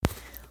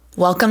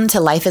Welcome to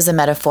Life is a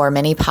Metaphor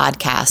mini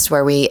podcast,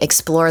 where we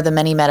explore the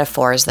many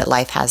metaphors that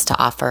life has to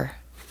offer.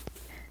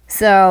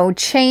 So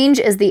change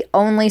is the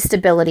only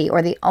stability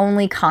or the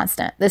only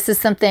constant. This is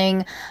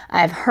something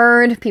I've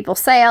heard people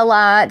say a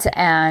lot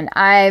and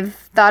I've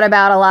thought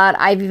about a lot.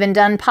 I've even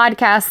done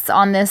podcasts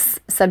on this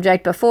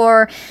subject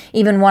before,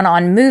 even one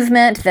on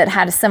movement that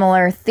had a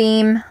similar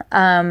theme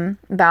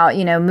about,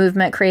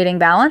 movement creating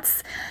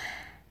balance.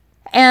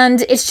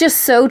 And it's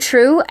just so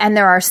true. And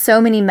there are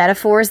so many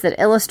metaphors that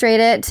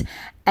illustrate it.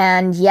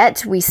 And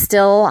yet we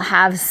still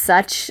have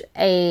such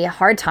a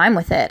hard time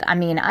with it. I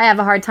mean, I have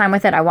a hard time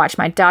with it. I watch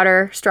my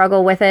daughter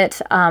struggle with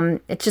it.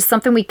 It's just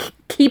something we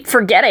keep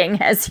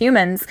forgetting as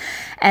humans.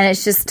 And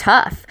it's just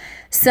tough.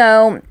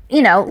 So,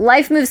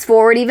 life moves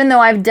forward. Even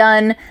though I've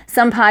done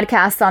some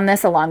podcasts on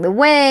this along the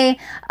way,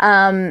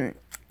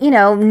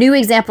 new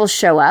examples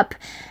show up.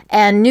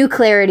 And new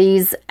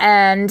clarities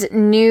and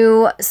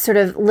new sort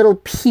of little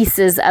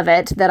pieces of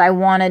it that I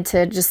wanted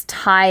to just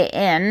tie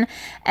in,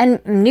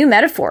 and new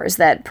metaphors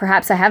that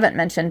perhaps I haven't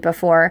mentioned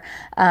before.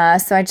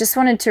 So I just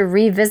wanted to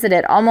revisit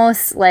it,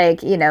 almost like,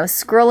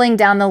 scrolling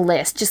down the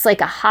list, just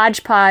like a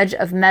hodgepodge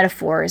of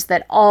metaphors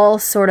that all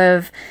sort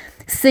of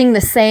sing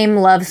the same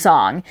love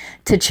song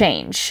to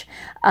change.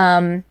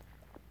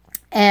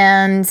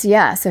 And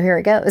yeah, so here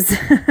it goes.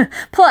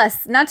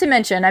 Plus, not to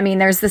mention,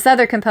 there's this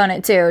other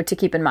component too to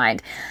keep in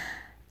mind.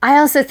 I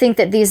also think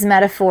that these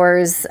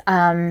metaphors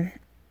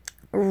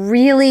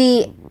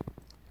really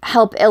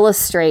help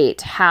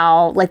illustrate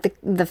how, like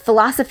the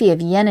philosophy of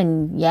yin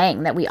and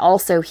yang that we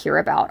also hear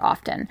about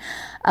often,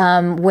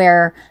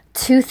 where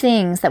two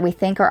things that we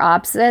think are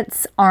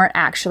opposites aren't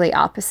actually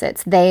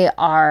opposites. They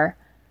are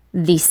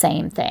the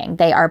same thing.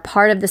 They are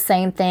part of the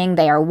same thing.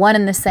 They are one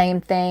and the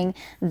same thing.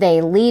 They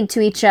lead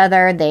to each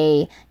other.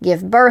 They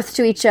give birth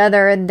to each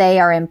other. They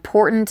are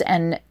important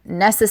and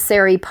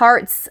necessary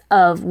parts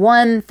of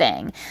one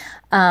thing.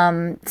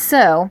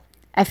 So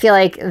I feel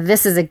like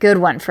this is a good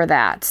one for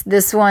that.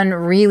 This one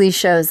really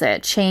shows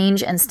it.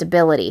 Change and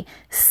stability,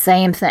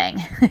 same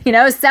thing.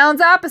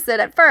 Sounds opposite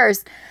at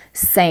first,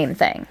 same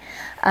thing.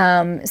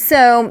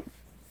 So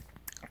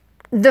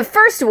the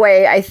first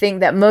way I think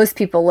that most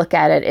people look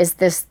at it is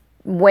this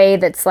way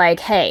that's like,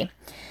 hey,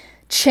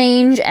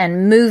 change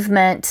and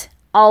movement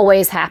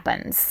always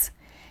happens.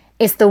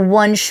 It's the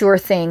one sure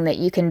thing that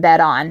you can bet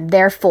on.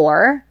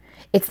 Therefore,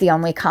 it's the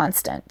only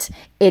constant.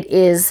 It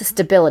is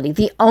stability.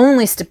 The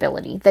only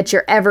stability that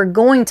you're ever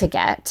going to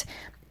get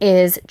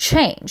is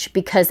change,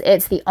 because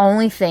it's the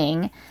only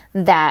thing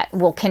that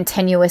will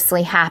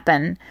continuously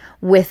happen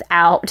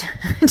without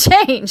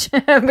change,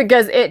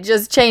 because it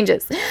just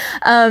changes.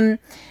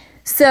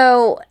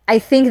 So I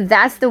think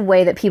that's the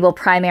way that people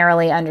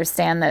primarily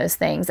understand those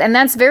things. And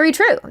that's very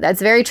true.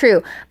 That's very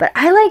true. But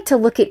I like to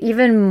look at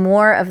even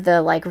more of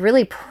the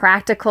really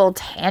practical,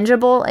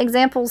 tangible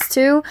examples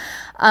too.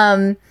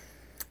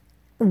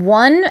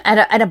 One,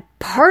 at a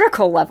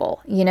particle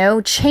level,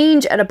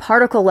 change at a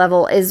particle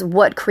level is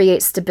what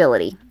creates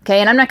stability. Okay.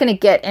 And I'm not going to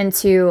get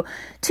into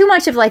too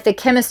much of the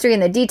chemistry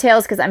and the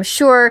details, because I'm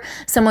sure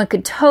someone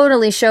could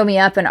totally show me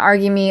up and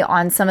argue me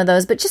on some of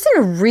those, but just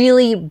in a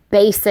really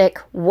basic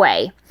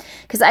way.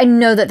 Because I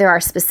know that there are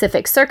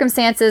specific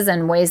circumstances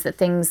and ways that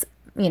things,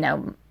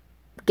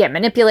 get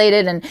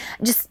manipulated, and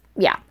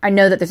I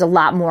know that there's a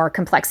lot more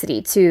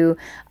complexity to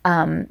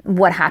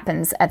what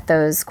happens at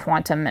those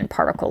quantum and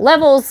particle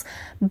levels.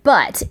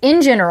 But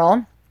in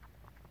general,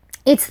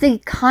 it's the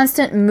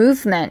constant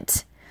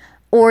movement,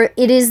 or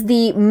it is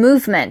the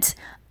movement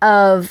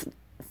of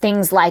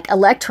things like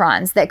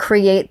electrons that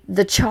create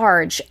the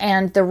charge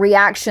and the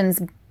reactions,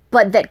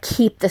 but that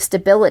keep the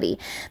stability,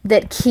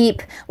 that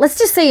keep, let's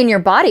just say in your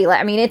body,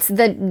 it's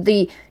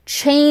the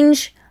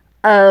change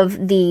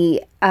of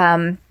the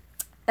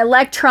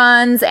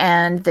electrons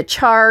and the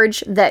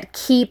charge that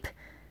keep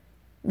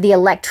the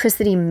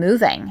electricity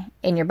moving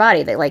in your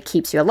body, that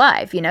keeps you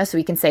alive, so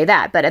we can say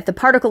that. But at the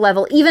particle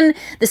level, even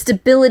the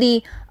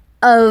stability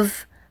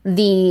of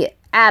the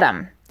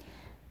atom,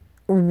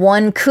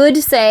 one could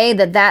say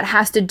that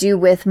has to do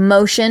with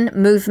motion,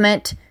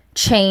 movement,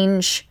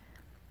 change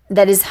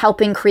that is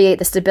helping create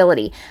the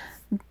stability.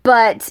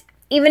 But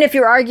even if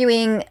you're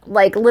arguing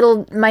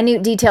little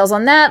minute details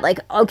on that,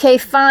 okay,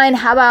 fine,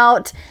 how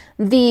about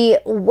the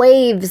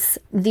waves,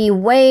 the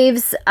way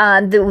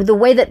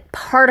that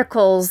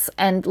particles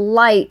and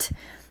light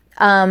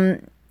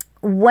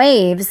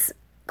waves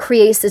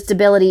creates the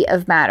stability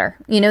of matter.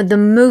 The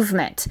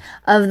movement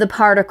of the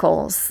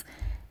particles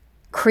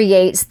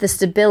creates the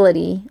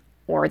stability,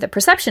 or the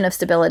perception of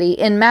stability,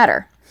 in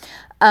matter.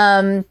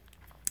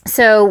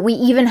 So we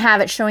even have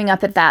it showing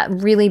up at that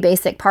really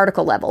basic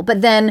particle level.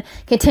 But then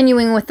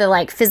continuing with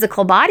the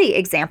physical body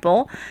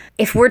example,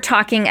 if we're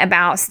talking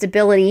about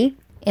stability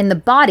in the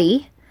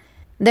body,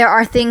 there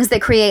are things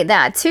that create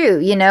that too,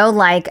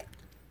 like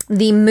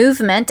the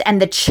movement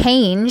and the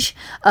change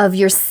of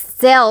your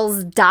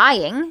cells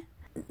dying,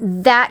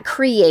 that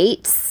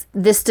creates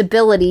the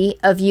stability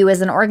of you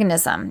as an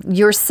organism.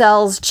 Your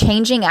cells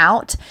changing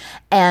out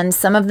and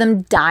some of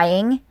them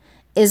dying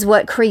is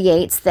what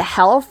creates the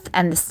health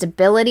and the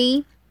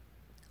stability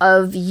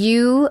of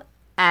you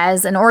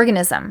as an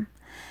organism.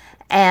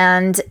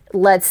 And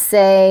let's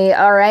say,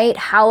 all right,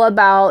 how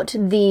about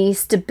the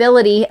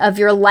stability of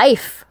your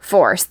life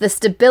force, the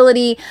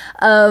stability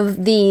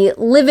of the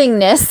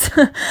livingness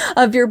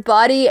of your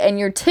body and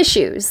your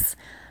tissues,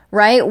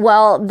 right?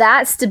 Well,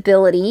 that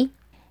stability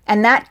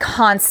and that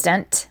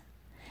constant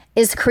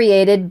is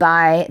created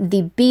by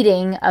the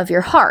beating of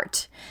your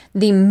heart,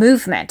 the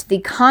movement,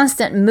 the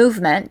constant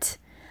movement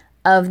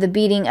of the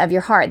beating of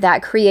your heart.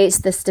 That creates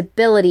the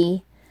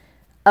stability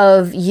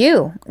of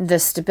you, the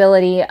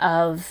stability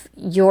of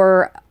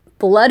your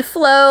blood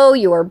flow,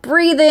 your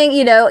breathing,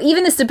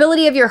 even the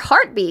stability of your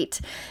heartbeat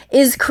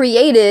is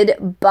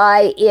created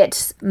by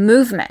its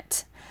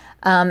movement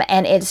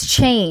and its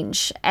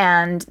change.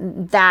 And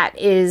that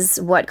is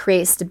what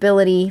creates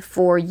stability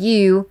for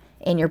you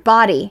in your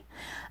body.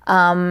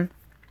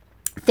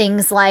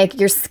 Things like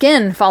your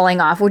skin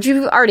falling off, which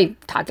you've already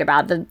talked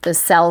about, the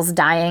cells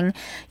dying,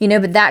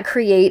 but that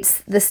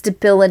creates the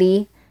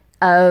stability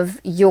of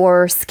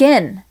your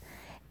skin,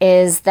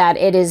 is that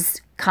it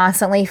is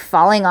constantly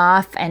falling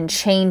off and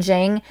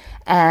changing,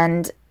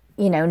 and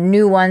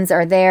new ones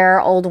are there,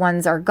 old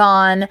ones are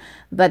gone,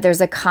 but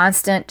there's a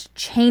constant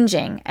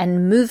changing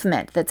and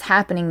movement that's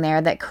happening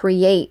there that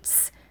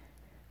creates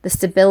the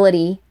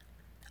stability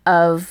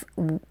of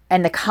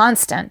and the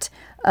constant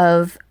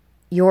of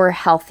your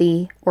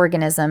healthy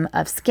organism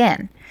of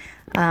skin.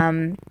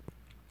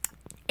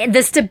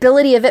 The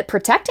stability of it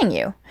protecting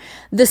you,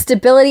 the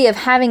stability of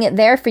having it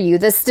there for you,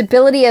 the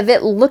stability of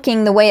it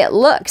looking the way it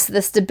looks,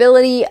 the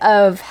stability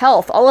of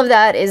health, all of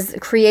that is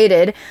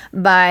created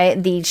by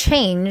the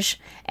change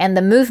and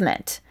the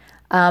movement.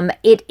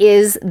 It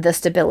is the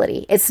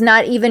stability. It's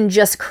not even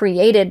just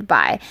created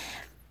by.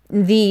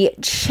 The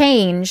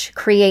change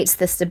creates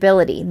the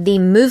stability. The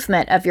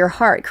movement of your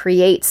heart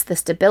creates the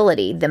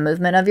stability. The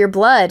movement of your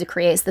blood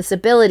creates the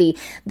stability.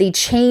 The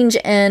change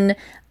in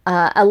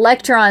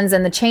electrons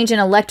and the change in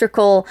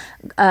electrical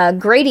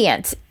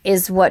gradient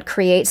is what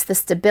creates the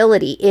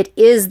stability. It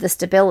is the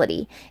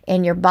stability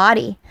in your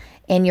body,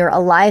 in your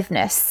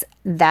aliveness.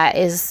 That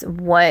is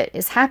what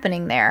is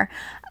happening there.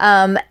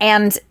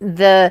 And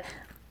the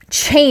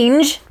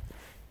change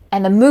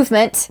and the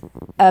movement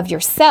of your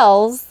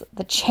cells,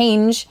 the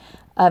change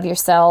of your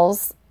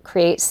cells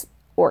creates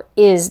or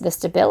is the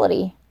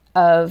stability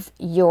of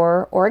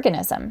your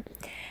organism.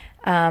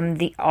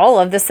 All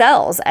of the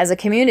cells as a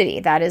community,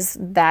 that is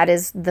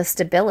the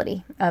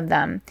stability of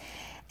them.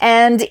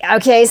 And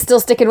okay, still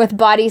sticking with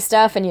body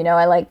stuff, and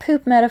I like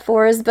poop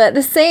metaphors, but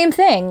the same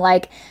thing,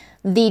 like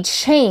the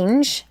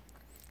change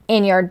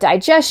in your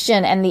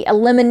digestion and the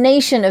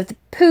elimination of the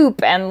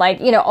poop and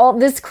all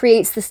this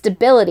creates the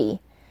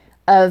stability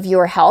of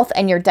your health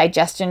and your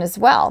digestion as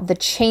well. The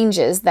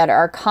changes that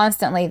are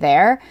constantly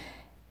there,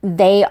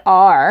 they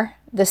are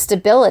the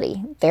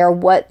stability. They're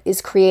what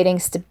is creating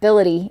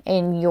stability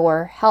in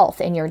your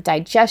health, in your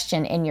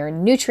digestion, in your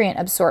nutrient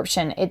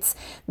absorption. It's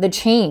the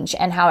change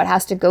and how it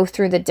has to go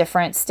through the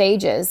different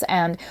stages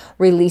and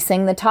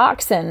releasing the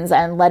toxins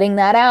and letting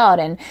that out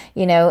and,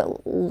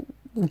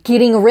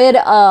 getting rid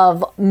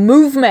of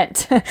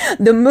movement,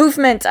 the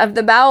movement of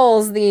the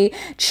bowels, the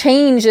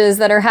changes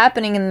that are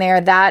happening in there.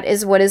 That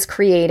is what is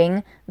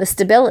creating the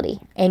stability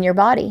in your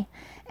body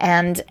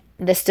and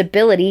the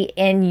stability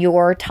in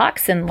your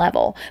toxin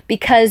level,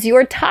 because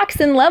your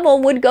toxin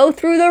level would go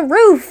through the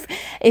roof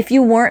if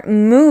you weren't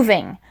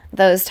moving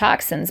those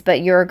toxins,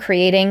 but you're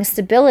creating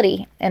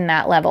stability in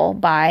that level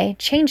by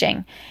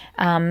changing,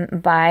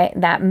 by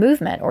that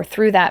movement or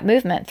through that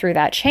movement, through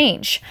that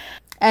change.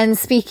 And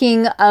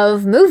speaking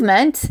of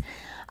movement,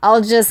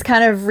 I'll just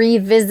kind of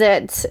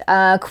revisit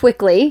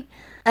quickly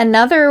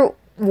another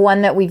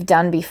one that we've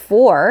done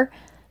before.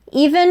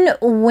 Even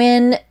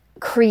when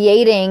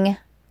creating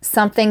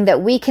something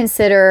that we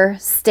consider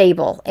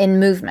stable in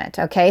movement,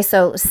 okay?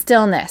 So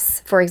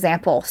stillness, for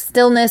example,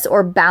 stillness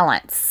or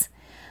balance.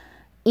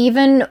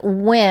 Even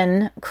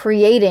when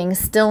creating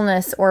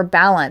stillness or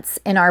balance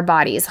in our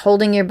bodies,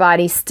 holding your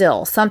body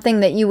still,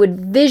 something that you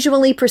would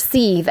visually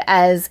perceive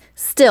as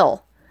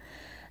still,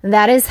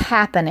 that is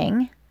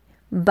happening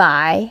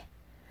by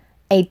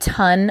a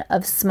ton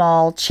of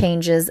small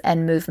changes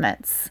and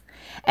movements.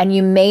 And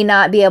you may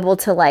not be able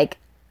to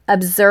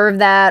observe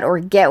that or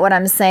get what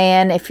I'm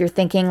saying if you're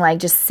thinking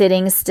just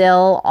sitting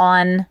still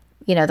on,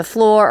 the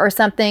floor or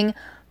something.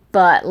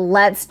 But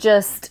let's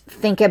just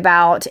think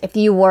about if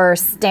you were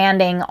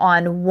standing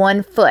on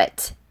one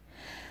foot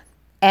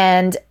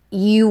and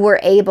you were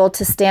able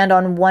to stand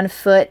on one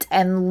foot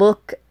and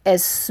look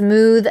as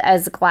smooth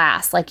as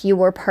glass, like you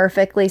were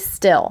perfectly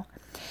still.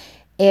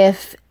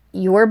 If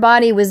your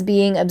body was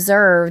being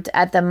observed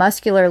at the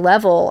muscular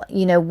level,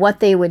 what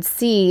they would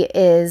see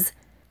is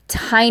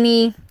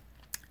tiny,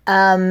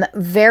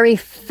 very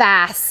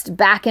fast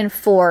back and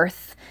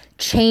forth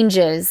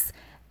changes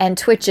and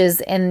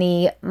twitches in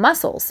the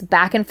muscles,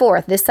 back and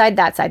forth, this side,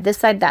 that side, this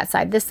side, that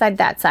side, this side,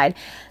 that side,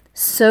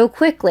 so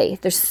quickly.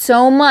 There's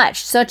so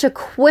much, such a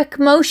quick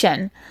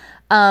motion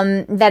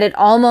that it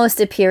almost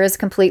appears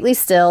completely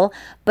still,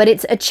 but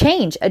it's a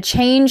change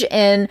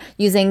in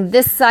using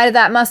this side of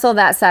that muscle,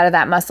 that side of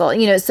that muscle,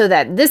 so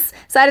that this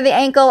side of the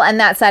ankle and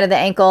that side of the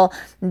ankle,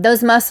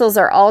 those muscles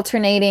are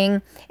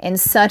alternating in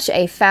such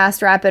a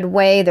fast, rapid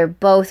way. They're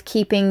both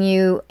keeping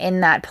you in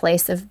that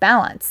place of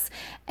balance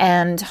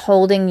and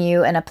holding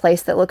you in a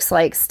place that looks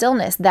like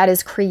stillness. That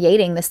is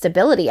creating the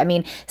stability. I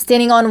mean,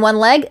 standing on one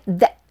leg,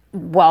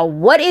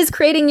 what is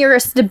creating your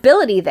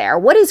stability there?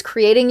 What is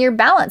creating your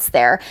balance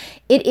there?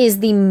 It is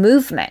the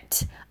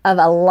movement of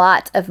a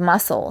lot of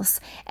muscles,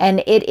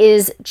 and it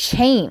is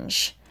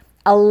change.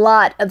 A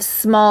lot of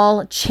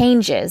small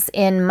changes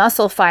in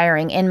muscle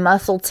firing, in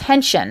muscle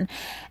tension,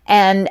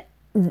 and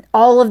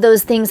all of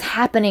those things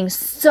happening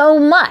so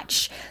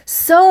much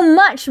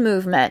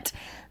movement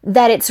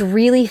that it's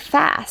really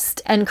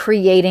fast and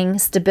creating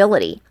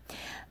stability.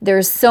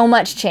 There's so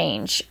much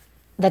change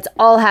that's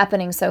all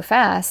happening so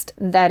fast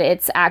that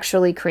it's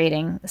actually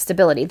creating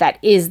stability. That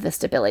is the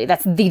stability.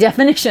 That's the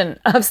definition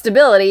of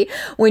stability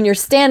when you're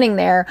standing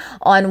there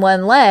on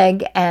one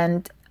leg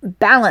and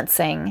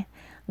balancing.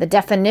 The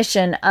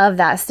definition of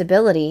that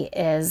stability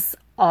is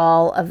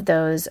all of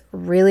those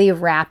really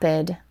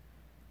rapid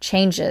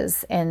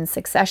changes in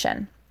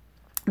succession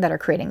that are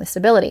creating the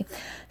stability.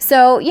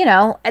 So,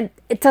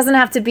 it doesn't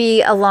have to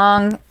be a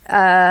long,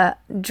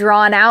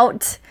 drawn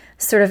out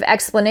sort of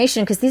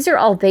explanation, because these are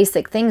all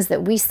basic things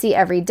that we see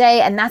every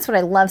day. And that's what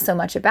I love so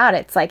much about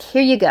it. It's like,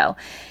 here you go.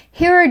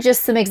 Here are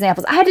just some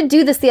examples. I had to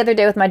do this the other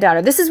day with my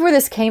daughter. This is where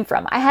this came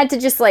from. I had to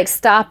just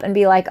stop and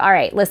be like, all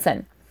right,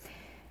 listen,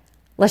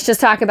 let's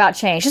just talk about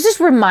change. Let's just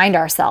remind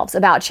ourselves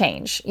about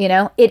change.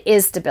 It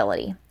is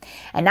stability.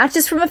 And not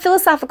just from a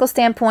philosophical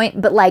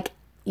standpoint, but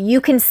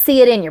you can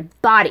see it in your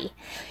body.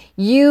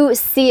 You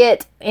see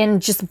it in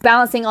just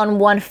balancing on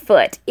one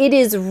foot. It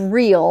is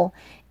real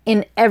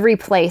in every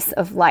place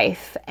of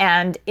life,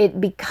 and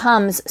it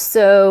becomes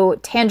so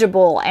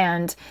tangible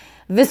and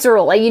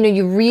visceral.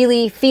 You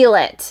really feel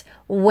it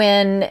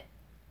and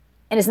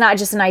it's not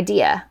just an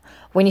idea.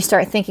 When you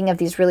start thinking of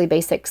these really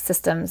basic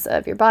systems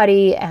of your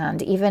body,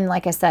 and even,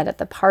 like I said, at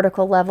the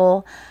particle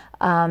level,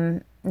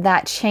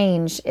 that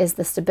change is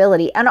the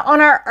stability. And on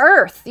our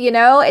earth,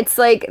 it's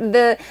like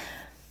the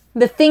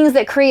things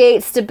that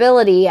create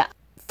stability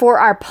for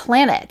our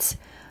planet.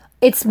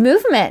 It's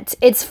movement,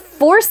 it's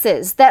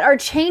forces that are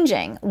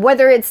changing,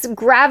 whether it's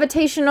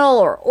gravitational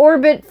or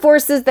orbit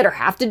forces that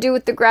have to do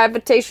with the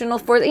gravitational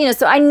force.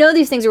 So I know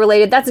these things are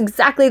related. That's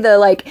exactly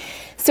the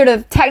sort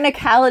of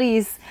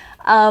technicalities.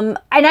 And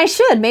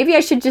maybe I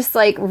should just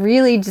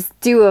really just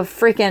do a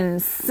freaking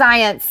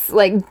science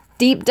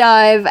deep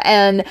dive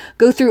and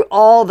go through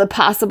all the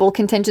possible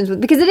contentions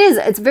because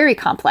it's very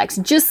complex.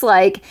 Just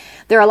like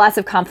there are lots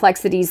of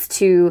complexities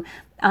to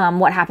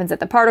what happens at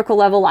the particle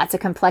level, lots of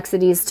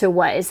complexities to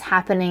what is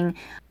happening,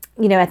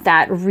 at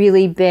that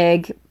really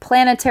big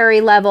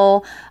planetary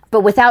level.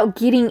 But without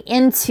getting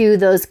into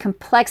those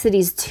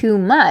complexities too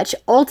much,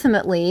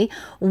 ultimately,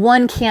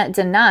 one can't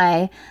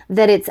deny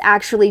that it's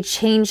actually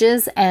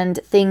changes and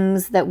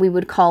things that we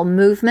would call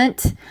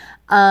movement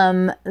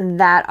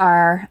that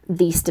are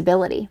the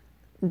stability,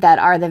 that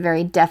are the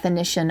very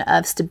definition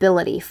of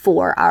stability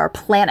for our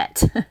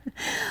planet,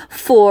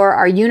 for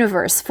our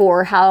universe,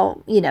 for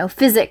how,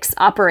 physics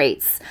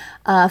operates,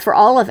 for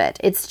all of it.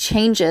 It's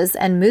changes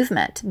and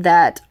movement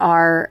that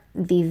are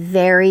the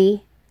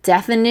very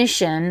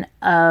definition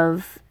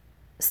of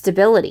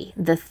stability,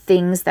 the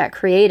things that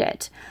create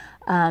it.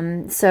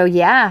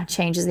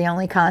 Change is the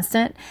only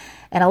constant.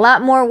 And a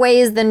lot more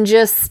ways than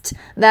just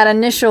that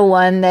initial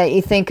one that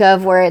you think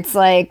of where it's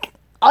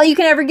all you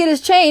can ever get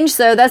is change,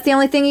 so that's the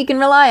only thing you can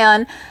rely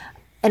on.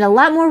 In a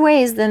lot more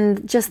ways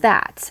than just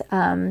that.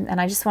 And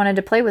I just wanted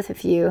to play with a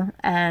few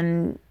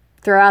and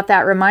throw out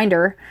that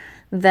reminder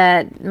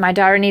that my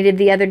daughter needed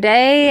the other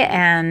day.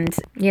 And,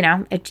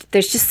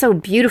 there's just so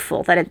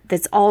beautiful that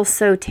it's all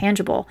so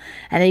tangible.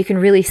 And that you can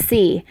really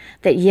see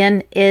that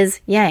yin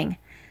is yang.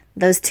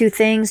 Those two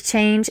things,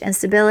 change and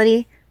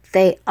stability,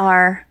 they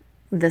are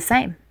the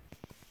same.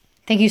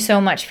 Thank you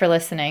so much for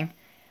listening.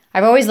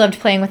 I've always loved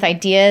playing with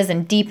ideas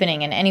and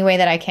deepening in any way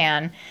that I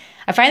can.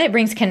 I find it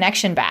brings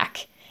connection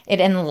back. It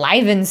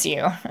enlivens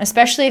you,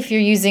 especially if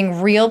you're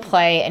using real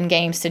play and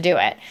games to do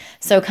it.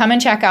 So come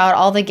and check out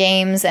all the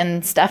games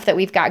and stuff that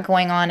we've got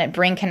going on at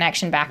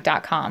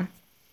bringconnectionback.com.